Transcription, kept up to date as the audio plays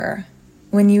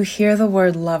When you hear the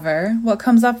word lover, what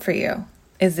comes up for you?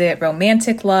 Is it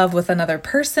romantic love with another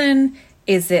person?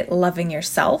 Is it loving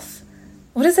yourself?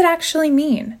 What does it actually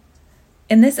mean?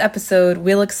 In this episode,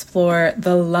 we'll explore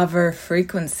the lover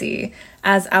frequency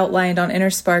as outlined on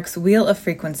InnerSpark's Wheel of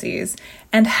Frequencies,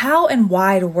 and how and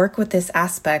why to work with this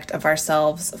aspect of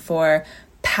ourselves for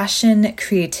passion,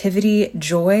 creativity,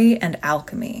 joy, and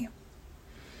alchemy.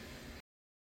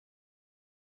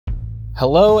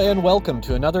 Hello and welcome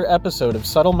to another episode of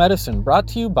Subtle Medicine, brought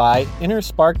to you by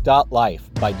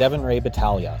InnerSpark.life by Devin Ray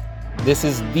Battaglia. This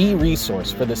is the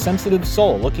resource for the sensitive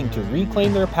soul looking to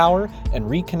reclaim their power and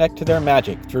reconnect to their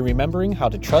magic through remembering how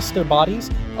to trust their bodies,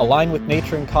 align with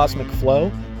nature and cosmic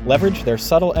flow, leverage their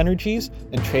subtle energies,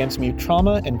 and transmute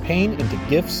trauma and pain into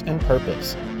gifts and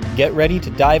purpose. Get ready to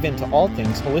dive into all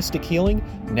things holistic healing,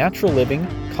 natural living,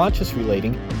 conscious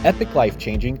relating, epic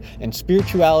life-changing, and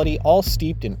spirituality, all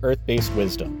steeped in earth-based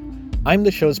wisdom. I'm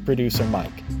the show's producer,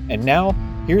 Mike, and now,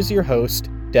 here's your host,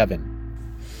 Devin.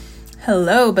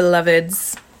 Hello,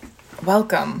 beloveds.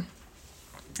 Welcome.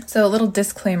 So a little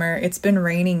disclaimer, it's been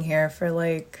raining here for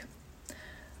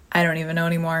I don't even know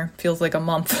anymore. Feels like a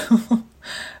month.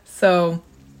 So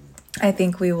I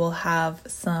think we will have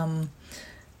some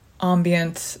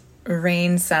ambient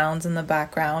rain sounds in the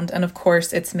background. And of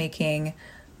course, it's making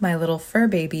my little fur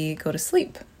baby go to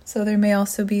sleep. So there may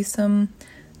also be some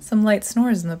light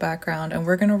snores in the background, and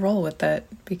we're going to roll with it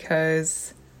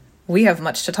because we have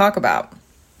much to talk about.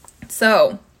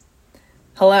 So,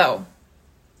 hello,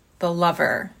 the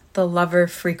lover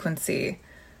frequency.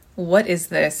 What is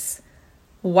this?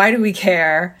 Why do we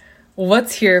care?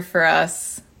 What's here for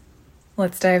us?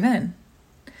 Let's dive in.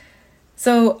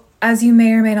 So, as you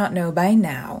may or may not know by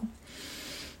now,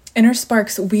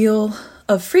 InnerSpark's Wheel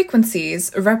of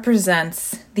Frequencies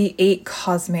represents the 8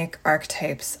 cosmic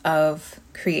archetypes of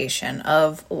creation,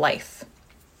 of life.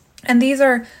 And these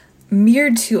are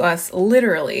mirrored to us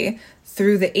literally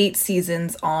through the 8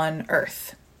 seasons on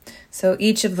Earth. So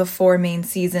each of the 4 main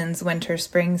seasons, winter,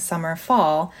 spring, summer,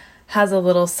 fall, has a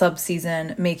little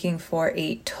sub-season making for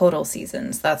 8 total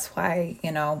seasons. That's why,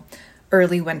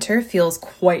 early winter feels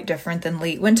quite different than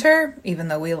late winter, even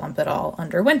though we lump it all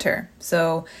under winter.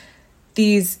 So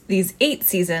these 8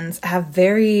 seasons have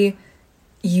very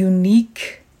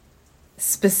unique,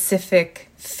 specific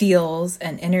feels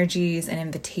and energies and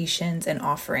invitations and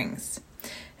offerings.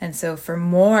 And so for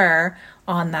more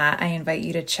on that, I invite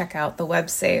you to check out the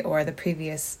website or the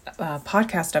previous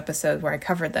podcast episode where I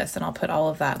covered this, and I'll put all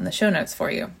of that in the show notes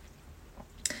for you.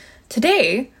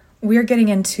 Today, we're getting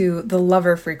into the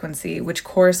lover frequency, which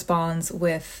corresponds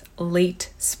with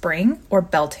late spring or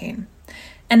Beltane.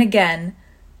 And again,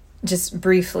 just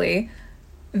briefly,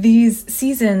 these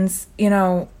seasons,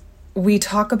 we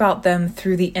talk about them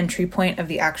through the entry point of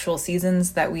the actual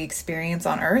seasons that we experience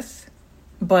on Earth,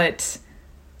 but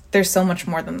there's so much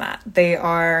more than that. They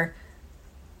are,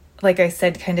 like I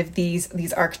said, kind of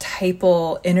these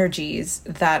archetypal energies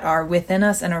that are within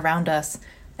us and around us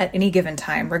at any given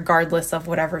time, regardless of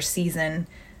whatever season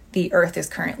the Earth is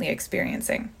currently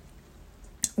experiencing.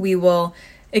 We will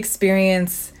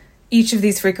experience each of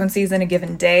these frequencies in a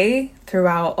given day,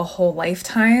 throughout a whole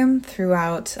lifetime,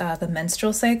 throughout the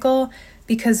menstrual cycle,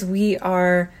 because we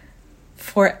are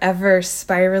forever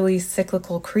spirally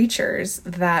cyclical creatures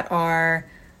that are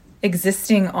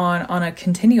existing on a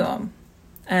continuum.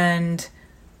 And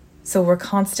so we're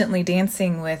constantly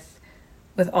dancing with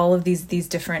all of these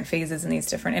different phases and these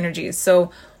different energies.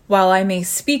 So while I may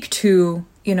speak to,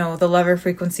 the lover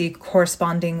frequency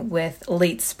corresponding with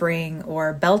late spring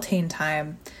or Beltane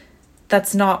time,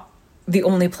 that's not the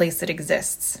only place it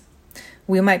exists.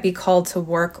 We might be called to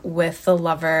work with the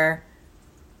lover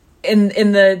in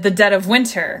the dead of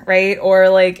winter, right? Or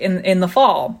in the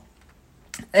fall.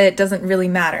 It doesn't really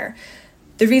matter.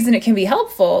 The reason it can be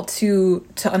helpful to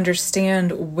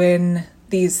understand when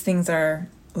these things are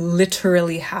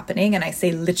literally happening, and I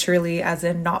say literally as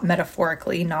in not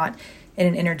metaphorically, not in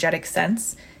an energetic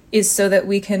sense, is so that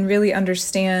we can really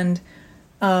understand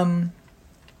and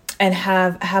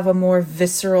have a more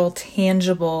visceral,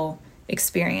 tangible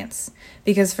experience.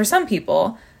 Because for some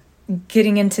people,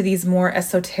 getting into these more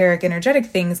esoteric, energetic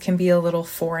things can be a little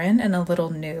foreign and a little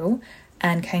new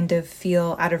and kind of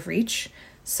feel out of reach.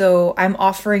 So I'm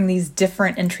offering these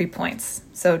different entry points.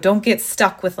 So don't get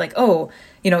stuck with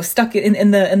stuck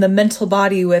in the mental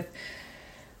body with,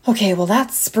 okay, well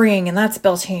that's spring and that's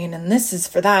Beltane and this is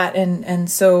for that. And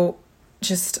so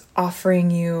just offering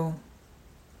you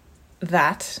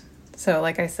that. So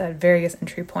like I said, various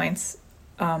entry points,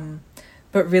 but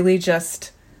really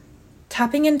just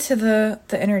tapping into the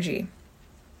energy,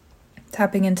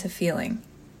 tapping into feeling.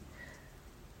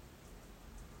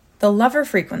 the lover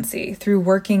frequency, through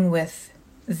working with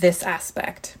this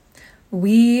aspect,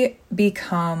 we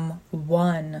become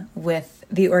one with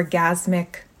the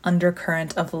orgasmic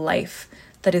undercurrent of life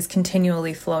that is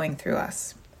continually flowing through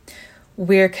us.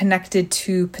 We're connected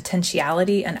to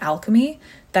potentiality and alchemy.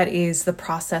 That is the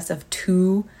process of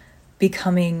two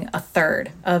becoming a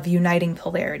third, of uniting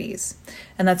polarities.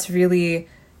 And that's really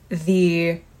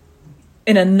in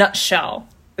a nutshell,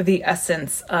 the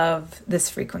essence of this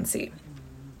frequency.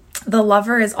 The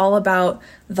lover is all about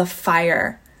the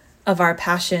fire of our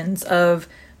passions, of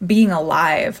being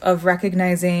alive, of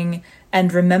recognizing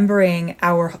and remembering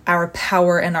our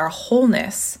power and our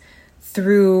wholeness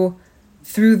through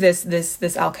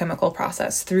this alchemical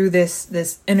process, through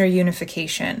this inner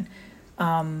unification,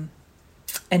 and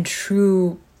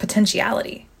true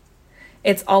potentiality.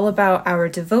 It's all about our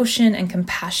devotion and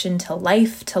compassion to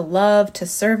life, to love, to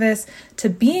service, to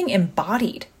being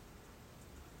embodied.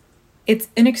 It's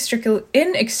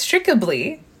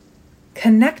inextricably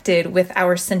connected with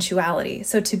our sensuality.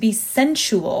 So to be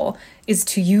sensual is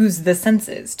to use the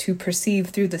senses, to perceive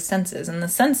through the senses. And the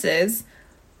senses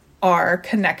are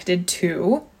connected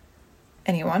to,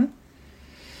 anyone?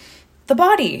 The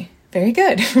body. Very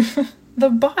good. The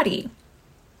body.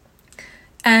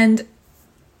 And,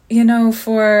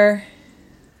 for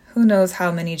who knows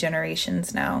how many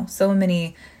generations now, so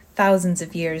many thousands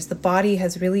of years, the body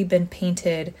has really been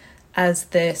painted as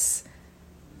this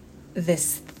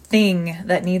thing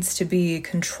that needs to be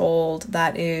controlled,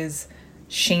 that is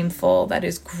shameful, that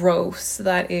is gross,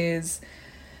 that is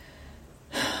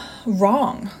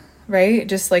wrong, right?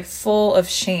 Just like full of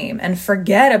shame, and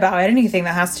forget about anything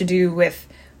that has to do with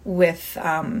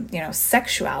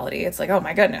sexuality. It's like, oh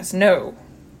my goodness, no,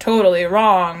 totally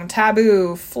wrong,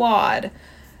 taboo, flawed.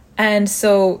 And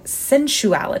so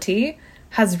sensuality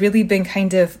has really been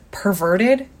kind of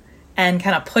perverted and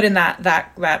kind of put in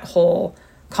that whole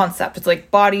concept. It's like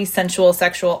body, sensual,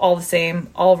 sexual, all the same,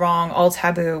 all wrong, all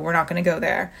taboo. We're not going to go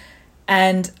there.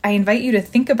 And I invite you to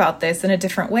think about this in a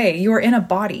different way. You are in a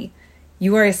body.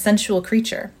 You are a sensual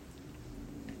creature.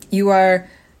 You are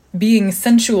being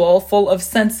sensual, full of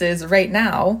senses right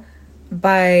now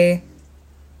by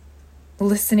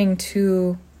listening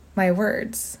to my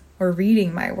words or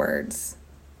reading my words.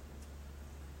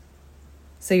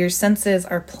 So your senses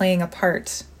are playing a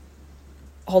part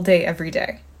all day, every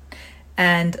day.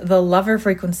 And the lover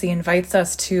frequency invites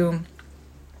us to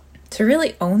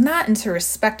really own that and to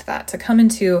respect that, to come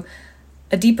into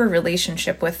a deeper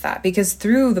relationship with that. Because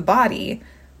through the body,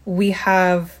 we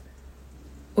have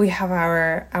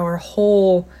our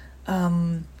whole,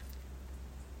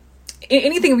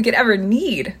 anything we could ever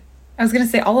need. I was going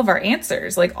to say all of our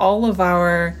answers, like all of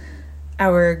our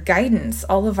guidance,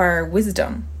 all of our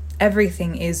wisdom,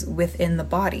 everything is within the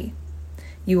body.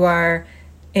 You are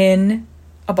in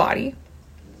a body.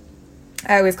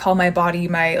 I always call my body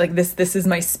this is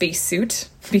my spacesuit,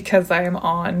 because I am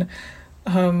on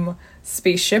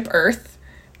spaceship Earth.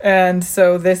 And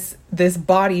so this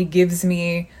body gives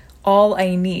me all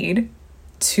I need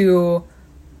to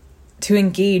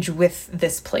engage with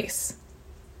this place.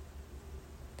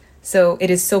 So it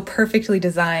is so perfectly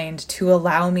designed to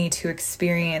allow me to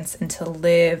experience and to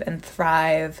live and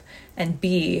thrive and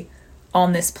be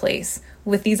on this place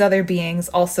with these other beings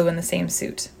also in the same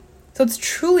suit. So it's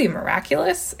truly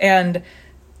miraculous. And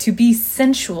to be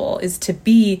sensual is to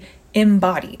be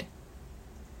embodied.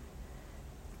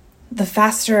 The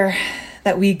faster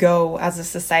that we go as a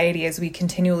society, as we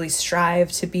continually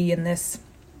strive to be in this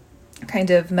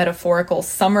kind of metaphorical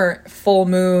summer full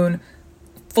moon,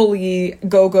 fully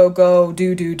go, go, go,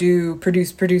 do,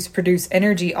 produce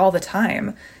energy all the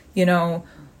time,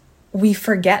 we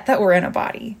forget that we're in a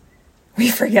body. We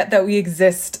forget that we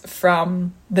exist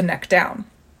from the neck down.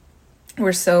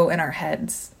 We're so in our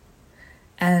heads.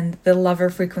 And the lover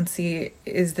frequency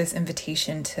is this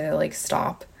invitation to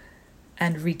stop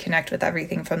and reconnect with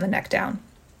everything from the neck down.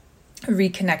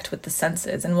 Reconnect with the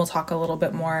senses. And we'll talk a little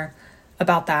bit more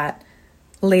about that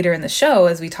later in the show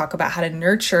as we talk about how to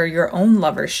nurture your own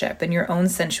lovership and your own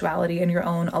sensuality and your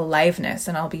own aliveness.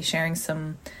 And I'll be sharing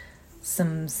some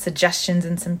suggestions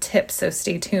and some tips, so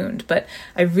stay tuned. But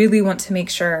I really want to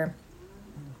make sure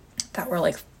that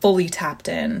we're fully tapped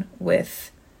in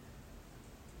with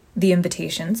the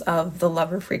invitations of the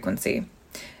lover frequency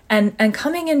and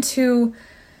coming into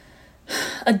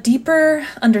a deeper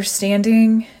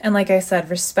understanding and, like I said,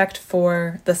 respect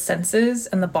for the senses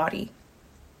and the body.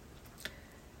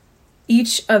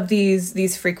 Each of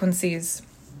these frequencies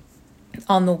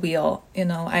on the wheel,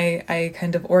 I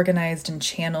kind of organized and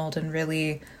channeled and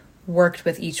really worked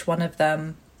with each one of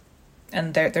them.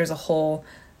 And there's a whole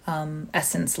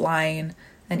essence line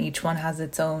and each one has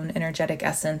its own energetic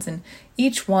essence, and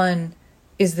each one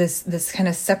is this kind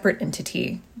of separate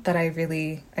entity that I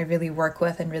really work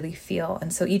with and really feel.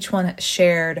 And so each one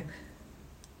shared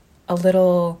a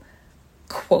little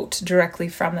quote directly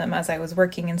from them as I was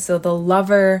working. And so the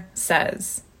lover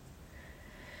says,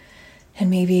 and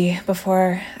maybe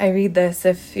before I read this,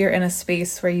 if you're in a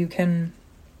space where you can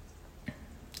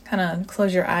kind of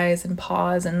close your eyes and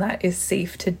pause, and that is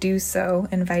safe to do so,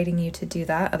 inviting you to do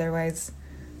that. Otherwise,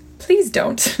 please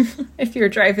don't. If you're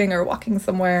driving or walking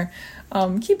somewhere,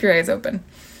 keep your eyes open.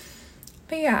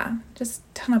 But yeah, just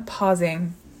kind of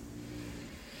pausing.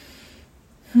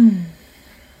 And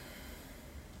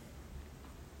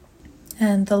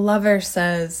the lover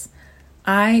says,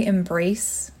 I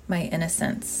embrace my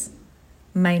innocence,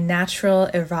 my natural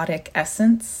erotic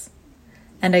essence,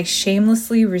 and I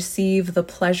shamelessly receive the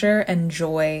pleasure and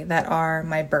joy that are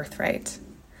my birthright.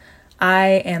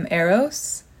 I am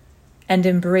Eros and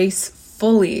embrace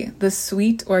fully the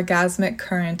sweet orgasmic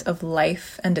current of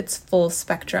life and its full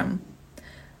spectrum.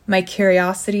 My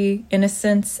curiosity,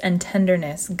 innocence, and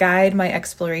tenderness guide my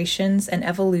explorations and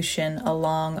evolution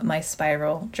along my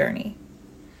spiral journey.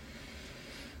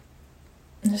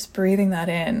 And just breathing that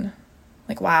in,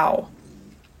 like, wow.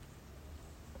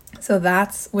 So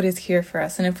that's what is here for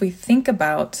us. And if we think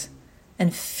about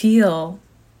and feel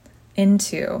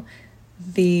into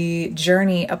the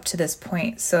journey up to this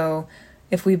point, so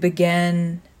if we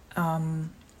begin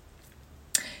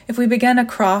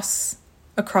across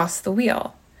the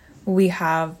wheel, we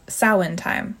have Samhain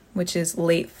time, which is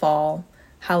late fall,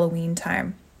 Halloween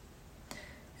time.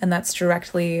 And that's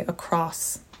directly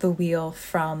across the wheel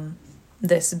from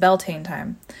this Beltane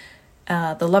time,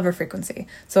 the lover frequency.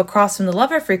 So across from the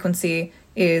lover frequency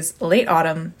is late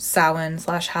autumn, Samhain /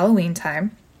 Halloween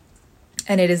time,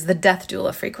 and it is the death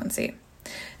doula frequency.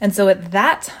 And so at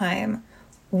that time,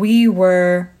 we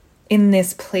were in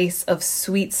this place of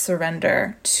sweet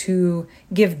surrender to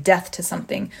give death to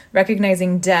something,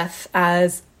 recognizing death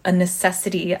as a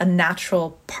necessity, a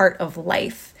natural part of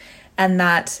life, and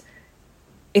that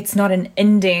it's not an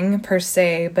ending per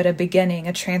se, but a beginning,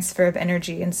 a transfer of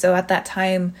energy. And so at that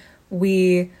time,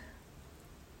 we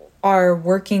are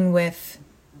working with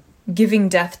giving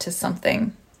death to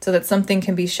something so that something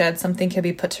can be shed, something can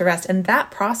be put to rest. And that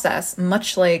process,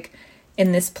 much like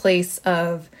in this place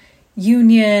of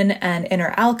union and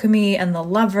inner alchemy and the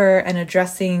lover and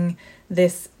addressing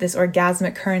this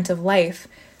orgasmic current of life,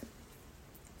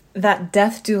 that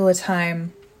death doula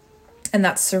time and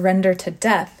that surrender to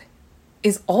death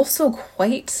is also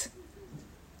quite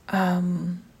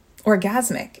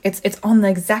orgasmic. It's on the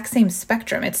exact same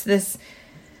spectrum. It's this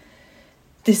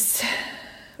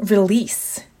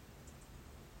release,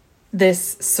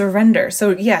 this surrender.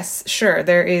 So yes, sure,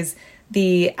 there is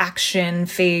the action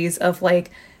phase of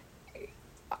like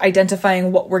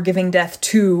identifying what we're giving death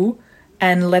to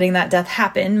and letting that death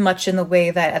happen, much in the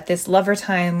way that at this lover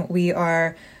time we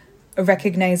are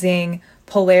recognizing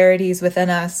polarities within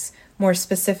us, more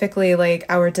specifically like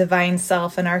our divine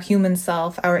self and our human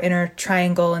self, our inner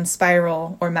triangle and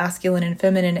spiral, or masculine and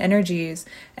feminine energies,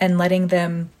 and letting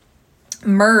them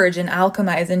merge and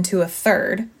alchemize into a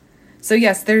third. So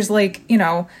yes, there's like,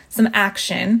 some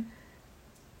action,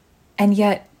 and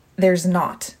yet there's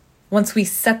not. Once we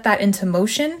set that into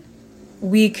motion,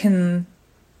 we can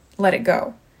let it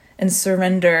go and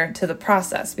surrender to the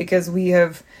process, because we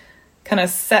have kind of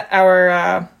set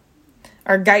our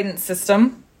guidance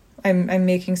system. I'm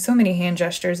making so many hand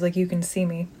gestures, like you can see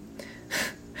me.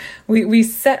 We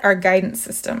set our guidance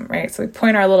system, right? So we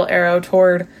point our little arrow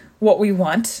toward what we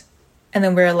want, and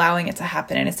then we're allowing it to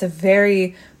happen. And it's a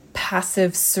very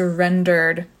passive,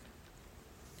 surrendered,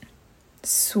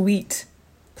 sweet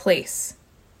place.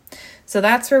 So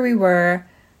that's where we were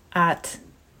at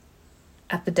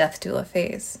the death doula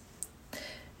phase.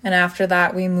 And after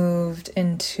that, we moved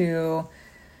into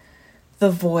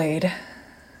the void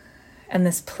and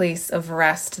this place of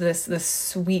rest, this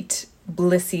sweet,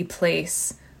 blissy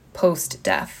place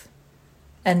post-death,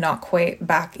 and not quite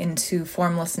back into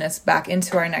formlessness, back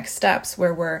into our next steps,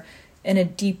 where we're in a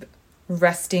deep,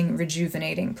 resting,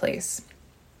 rejuvenating place.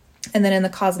 And then in the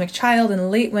cosmic child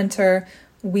in late winter,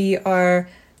 we are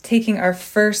taking our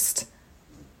first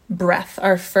breath,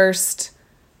 our first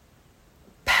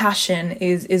passion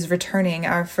is returning,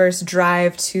 our first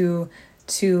drive to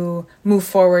move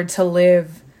forward, to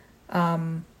live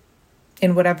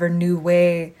in whatever new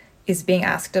way is being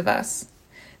asked of us.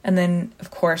 And then,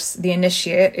 of course, the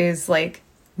initiate is like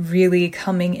really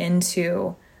coming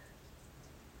into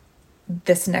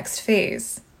this next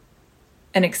phase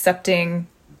and accepting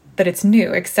that it's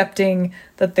new, accepting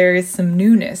that there is some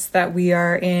newness, that we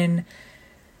are in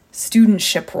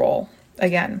studentship role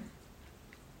again.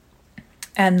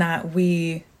 And that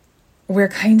we're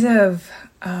kind of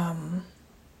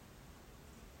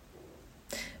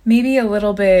maybe a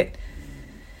little bit,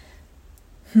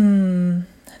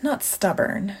 not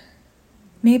stubborn,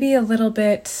 maybe a little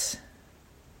bit,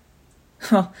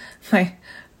 my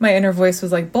inner voice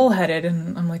was like bullheaded,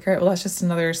 and I'm like, all right, well, that's just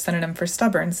another synonym for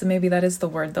stubborn. So maybe that is the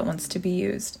word that wants to be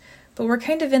used. But we're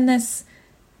kind of in this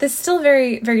still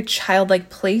very, very childlike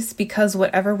place because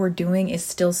whatever we're doing is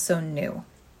still so new.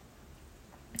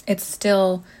 It's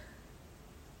still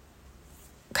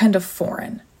kind of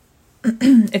foreign.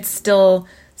 It's still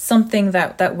something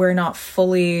that we're not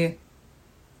fully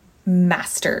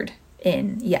mastered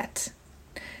in yet.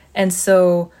 And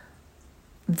so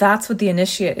that's what the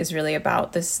initiate is really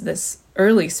about, this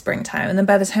early springtime. And then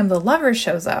by the time the lover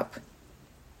shows up,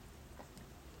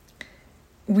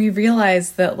 we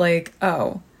realize that like,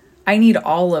 oh, I need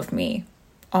all of me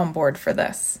on board for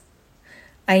this.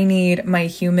 I need my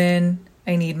human,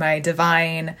 I need my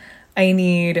divine, I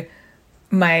need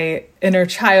my inner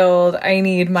child, I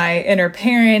need my inner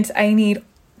parent, I need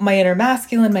my inner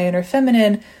masculine, my inner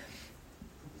feminine,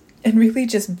 and really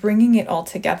just bringing it all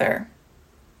together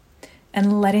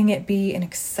and letting it be an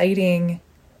exciting,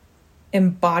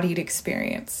 embodied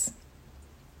experience.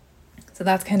 So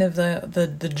that's kind of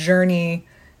the journey,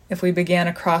 if we began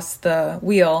across the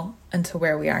wheel, into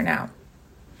where we are now.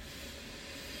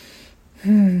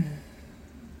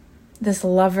 This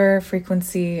lover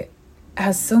frequency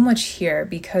has so much here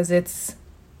because it's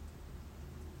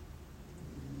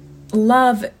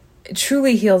love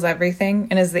truly heals everything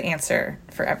and is the answer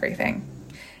for everything.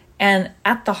 And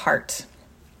at the heart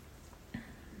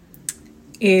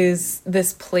is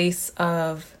this place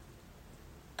of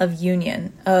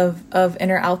union, of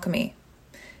inner alchemy.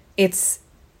 It's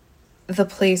the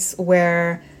place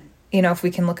where, if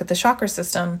we can look at the chakra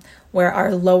system, where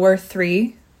our lower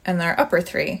three and our upper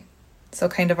three, so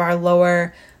kind of our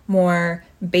lower, more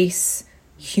base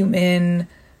human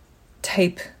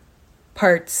type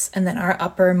parts, and then our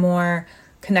upper, more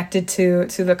connected to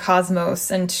the cosmos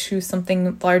and to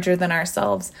something larger than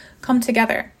ourselves, come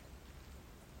together.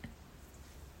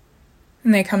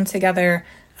 And they come together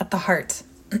at the heart.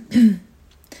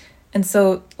 And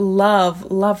so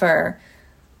lover,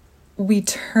 we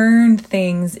turn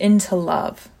things into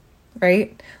love,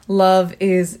 right? Love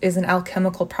is an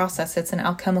alchemical process. It's an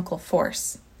alchemical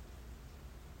force.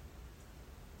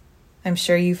 I'm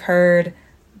sure you've heard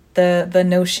the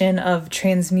notion of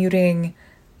transmuting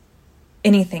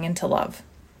anything into love.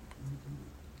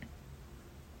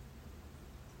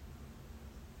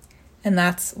 And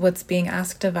that's what's being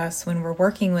asked of us when we're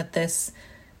working with this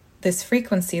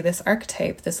frequency, this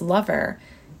archetype, this lover,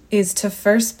 is to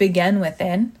first begin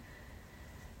within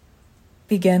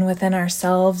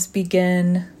ourselves,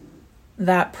 begin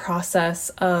that process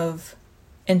of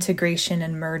integration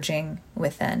and merging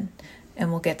within.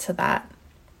 And we'll get to that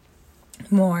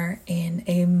more in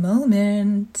a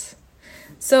moment.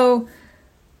 So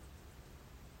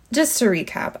just to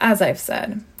recap, as I've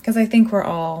said, because I think we're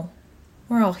all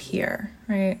here,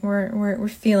 right? We're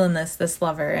feeling this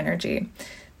lover energy.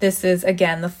 This is,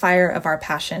 again, the fire of our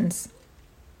passions,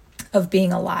 of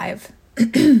being alive,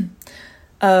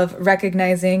 of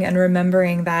recognizing and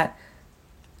remembering that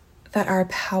our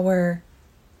power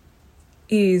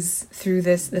is through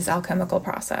this alchemical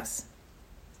process.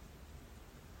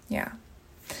 Yeah.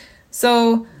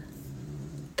 So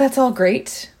that's all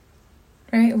great,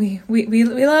 right? We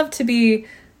love to be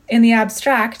in the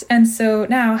abstract. And so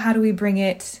now how do we bring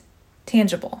it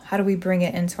tangible? How do we bring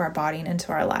it into our body and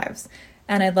into our lives?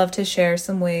 And I'd love to share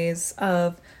some ways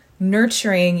of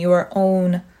nurturing your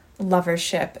own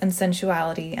lovership and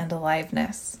sensuality and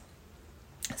aliveness.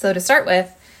 So to start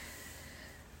with,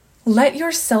 let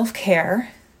your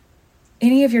self-care,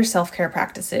 any of your self-care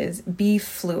practices, be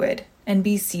fluid and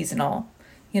be seasonal.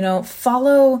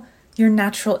 Follow your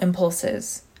natural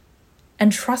impulses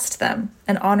and trust them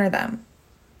and honor them.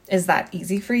 Is that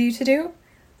easy for you to do?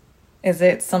 Is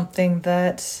it something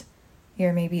that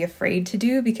you're maybe afraid to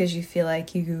do because you feel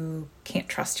like you can't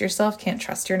trust yourself, can't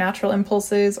trust your natural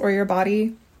impulses or your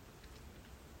body?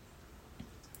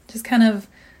 Just kind of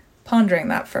pondering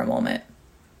that for a moment.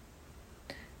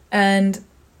 And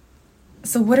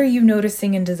so what are you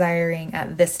noticing and desiring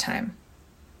at this time?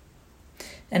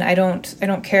 And I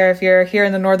don't care if you're here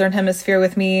in the Northern Hemisphere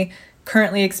with me,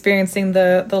 currently experiencing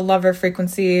the lover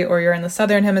frequency, or you're in the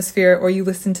Southern Hemisphere, or you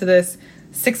listen to this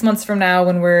 6 months from now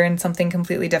when we're in something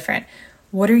completely different.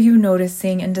 What are you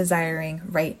noticing and desiring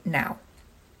right now?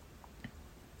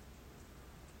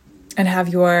 And have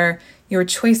your your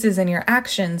choices and your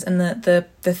actions and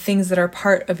the things that are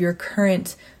part of your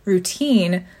current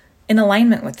routine in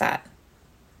alignment with that?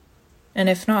 And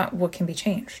if not, what can be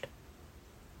changed?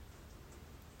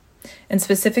 And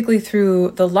specifically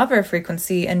through the lover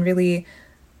frequency and really,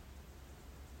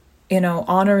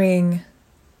 honoring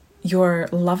your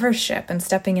lovership and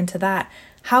stepping into that,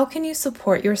 how can you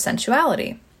support your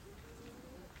sensuality?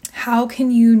 How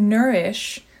can you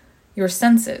nourish your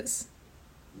senses?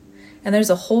 And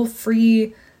there's a whole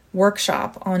free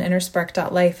workshop on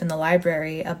innerspark.life in the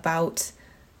library about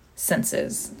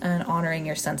senses and honoring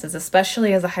your senses,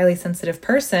 especially as a highly sensitive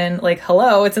person. Like,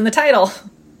 hello, it's in the title.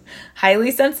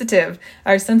 Highly sensitive.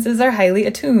 Our senses are highly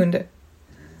attuned.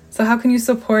 So how can you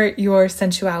support your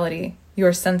sensuality,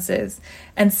 your senses?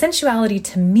 And sensuality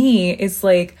to me is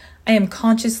like, I am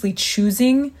consciously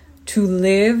choosing to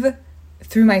live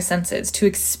through my senses, to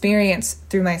experience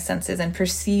through my senses and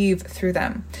perceive through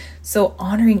them. So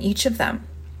honoring each of them.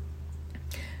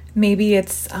 Maybe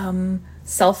it's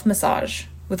self-massage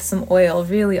with some oil,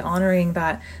 really honoring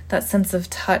that sense of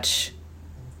touch.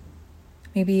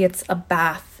 Maybe it's a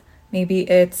bath. Maybe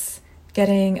it's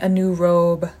getting a new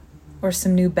robe or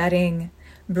some new bedding,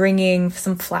 bringing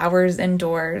some flowers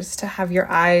indoors to have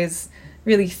your eyes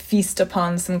really feast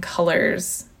upon some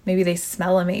colors. Maybe they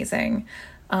smell amazing.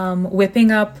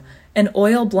 Whipping up an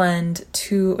oil blend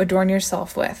to adorn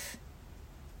yourself with.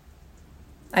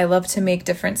 I love to make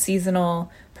different seasonal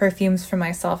perfumes for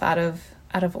myself out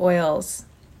of oils.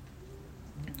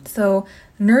 So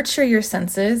nurture your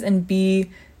senses and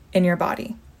be in your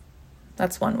body.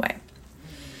 That's one way.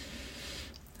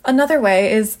 Another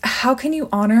way is, how can you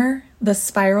honor the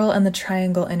spiral and the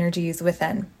triangle energies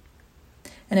within?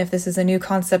 And if this is a new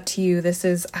concept to you, this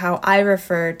is how I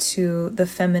refer to the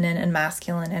feminine and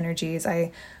masculine energies.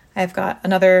 I've got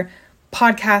another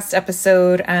podcast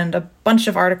episode and a bunch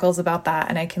of articles about that,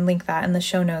 and I can link that in the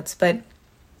show notes. But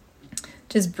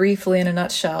just briefly, in a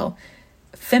nutshell,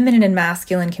 feminine and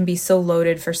masculine can be so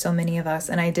loaded for so many of us,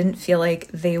 and I didn't feel like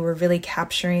they were really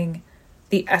capturing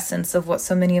the essence of what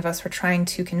so many of us were trying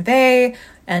to convey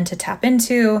and to tap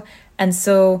into. And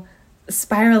so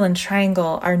spiral and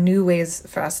triangle are new ways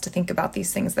for us to think about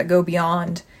these things that go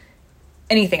beyond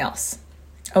anything else.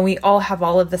 And we all have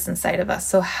all of this inside of us.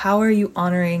 So how are you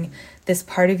honoring this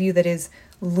part of you that is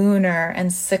lunar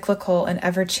and cyclical and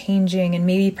ever-changing and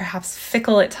maybe perhaps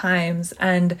fickle at times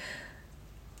and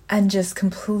just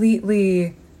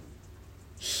completely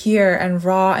here and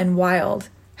raw and wild?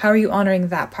 How are you honoring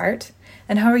that part?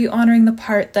 And how are you honoring the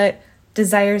part that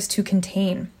desires to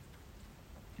contain,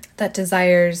 that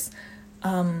desires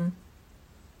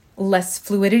less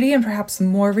fluidity and perhaps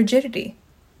more rigidity?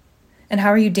 And how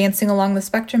are you dancing along the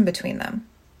spectrum between them?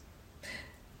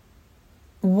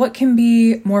 What can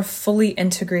be more fully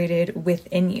integrated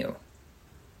within you?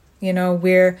 When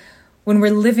we're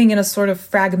living in a sort of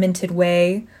fragmented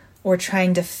way or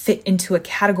trying to fit into a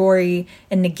category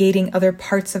and negating other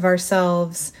parts of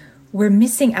ourselves, we're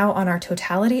missing out on our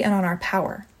totality and on our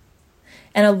power.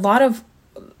 And a lot of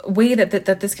way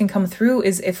that this can come through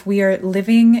is if we are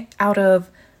living out of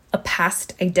a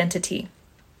past identity,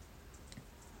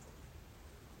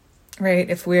 right?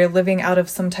 If we're living out of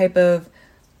some type of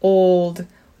old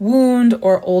wound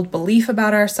or old belief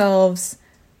about ourselves,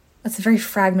 that's a very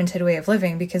fragmented way of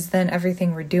living, because then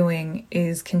everything we're doing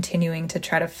is continuing to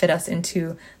try to fit us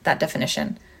into that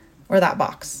definition or that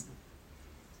box.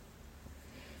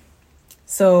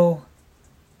 So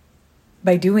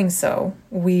by doing so,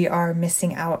 we are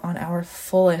missing out on our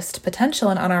fullest potential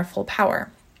and on our full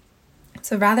power.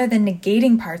 So rather than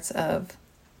negating parts of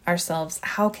ourselves,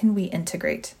 how can we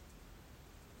integrate?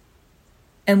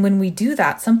 And when we do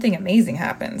that, something amazing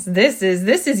happens. This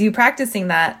is you practicing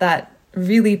that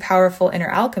really powerful inner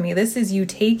alchemy. This is you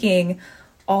taking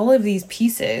all of these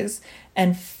pieces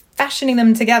and fashioning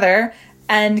them together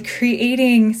and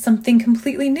creating something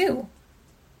completely new,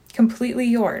 completely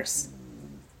yours.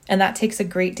 And that takes a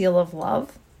great deal of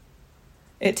love.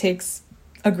 It takes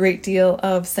a great deal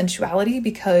of sensuality,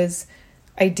 because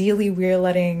ideally we're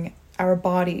letting our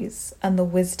bodies and the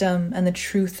wisdom and the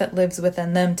truth that lives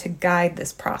within them to guide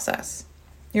this process.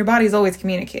 Your body's always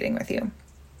communicating with you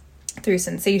through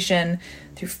sensation,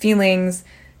 through feelings,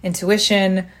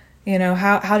 intuition.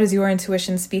 How does your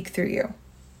intuition speak through you?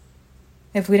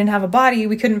 If we didn't have a body,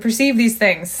 we couldn't perceive these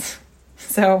things.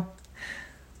 So,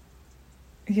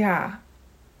 yeah,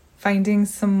 finding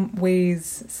some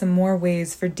more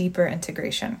ways for deeper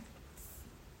integration.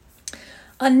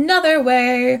 Another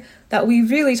way that we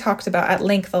really talked about at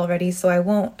length already, so I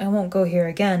won't go here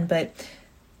again, but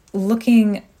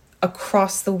looking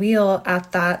across the wheel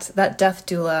at that death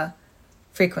doula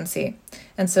frequency.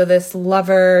 And so this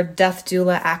lover death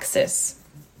doula axis,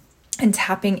 and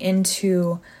tapping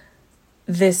into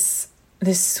this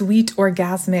sweet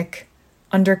orgasmic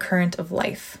undercurrent of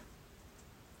life.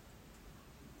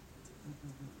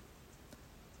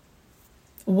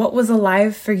 What was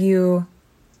alive for you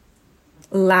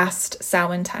last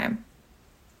Samhain time?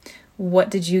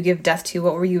 What did you give death to?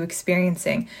 What were you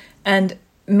experiencing? And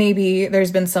maybe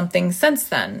there's been something since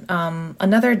then,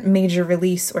 another major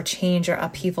release or change or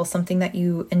upheaval, something that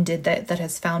you did that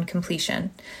has found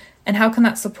completion. And how can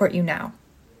that support you now?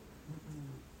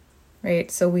 Right?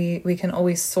 So we can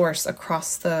always source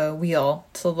across the wheel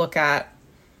to look at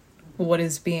what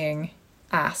is being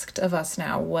asked of us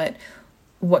now, what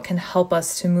can help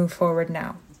us to move forward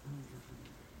now.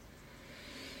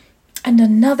 And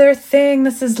another thing,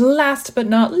 this is last but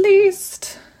not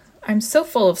least, I'm so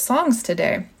full of songs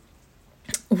today.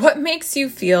 What makes you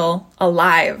feel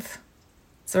alive?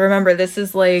 So remember, this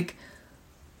is like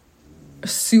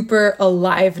super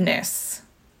aliveness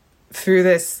through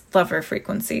this lover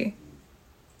frequency.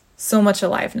 So much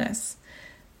aliveness.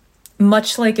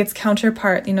 Much like its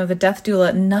counterpart, the death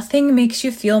doula, nothing makes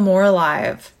you feel more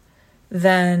alive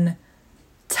than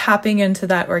tapping into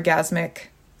that orgasmic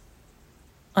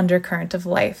undercurrent of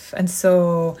life. And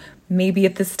so maybe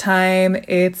at this time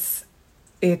it's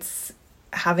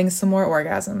having some more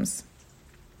orgasms,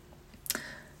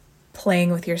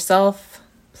 playing with yourself,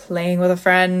 playing with a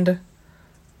friend,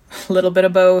 a little bit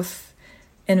of both,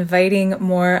 inviting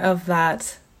more of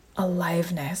that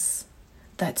aliveness,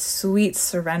 that sweet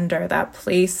surrender, that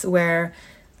place where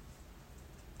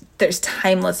there's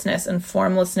timelessness and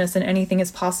formlessness and anything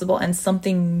is possible and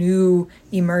something new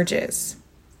emerges.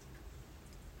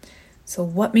 So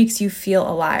what makes you feel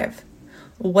alive?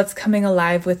 What's coming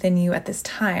alive within you at this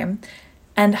time?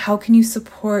 And how can you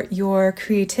support your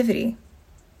creativity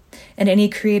and any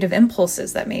creative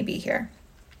impulses that may be here?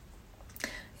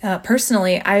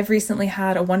 Personally, I've recently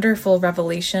had a wonderful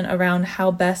revelation around how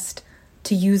best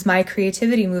to use my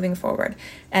creativity moving forward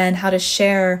and how to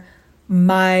share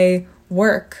my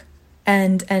work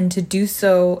and to do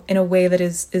so in a way that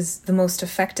is the most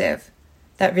effective,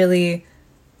 that really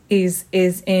is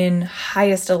in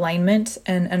highest alignment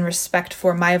and respect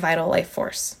for my vital life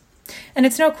force. And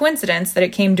it's no coincidence that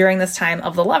it came during this time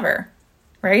of the lover,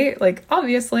 right? Like,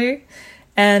 obviously.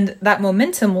 And that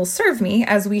momentum will serve me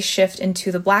as we shift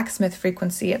into the blacksmith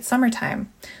frequency at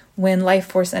summertime, when life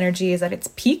force energy is at its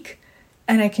peak,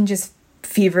 and I can just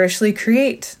feverishly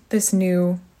create this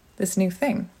new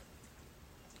thing.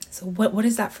 So what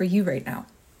is that for you right now?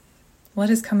 What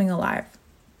is coming alive?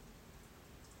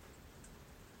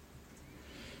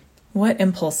 What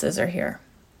impulses are here?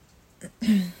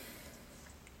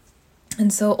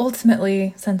 And so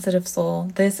ultimately, sensitive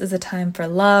soul, this is a time for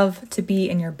love, to be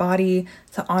in your body,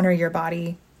 to honor your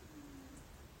body.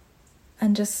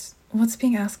 And just what's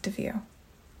being asked of you?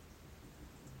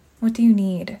 What do you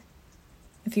need?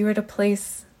 If you were to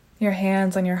place your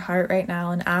hands on your heart right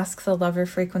now and ask the lover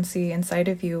frequency inside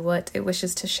of you what it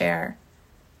wishes to share,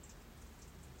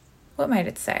 what might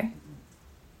it say?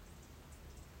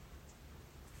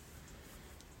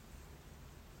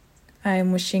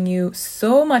 I'm wishing you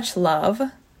so much love.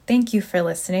 Thank you for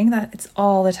listening. It's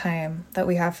all the time that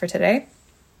we have for today.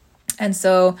 And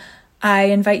so I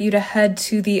invite you to head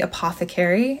to the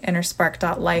Apothecary,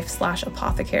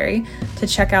 innerspark.life/apothecary, to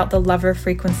check out the Lover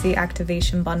Frequency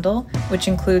Activation Bundle, which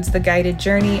includes the guided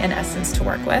journey and essence to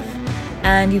work with.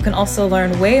 And you can also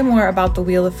learn way more about the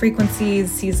Wheel of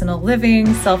Frequencies, seasonal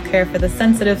living, self-care for the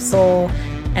sensitive soul,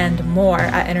 and more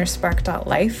at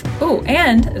innerspark.life. Oh,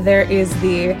 and there is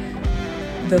the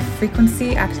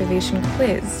frequency activation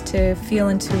quiz to feel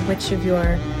into which of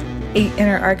your 8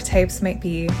 inner archetypes might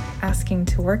be asking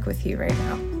to work with you right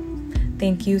now.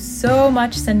 Thank you so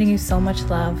much. Sending you so much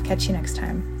love. Catch you next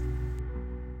time.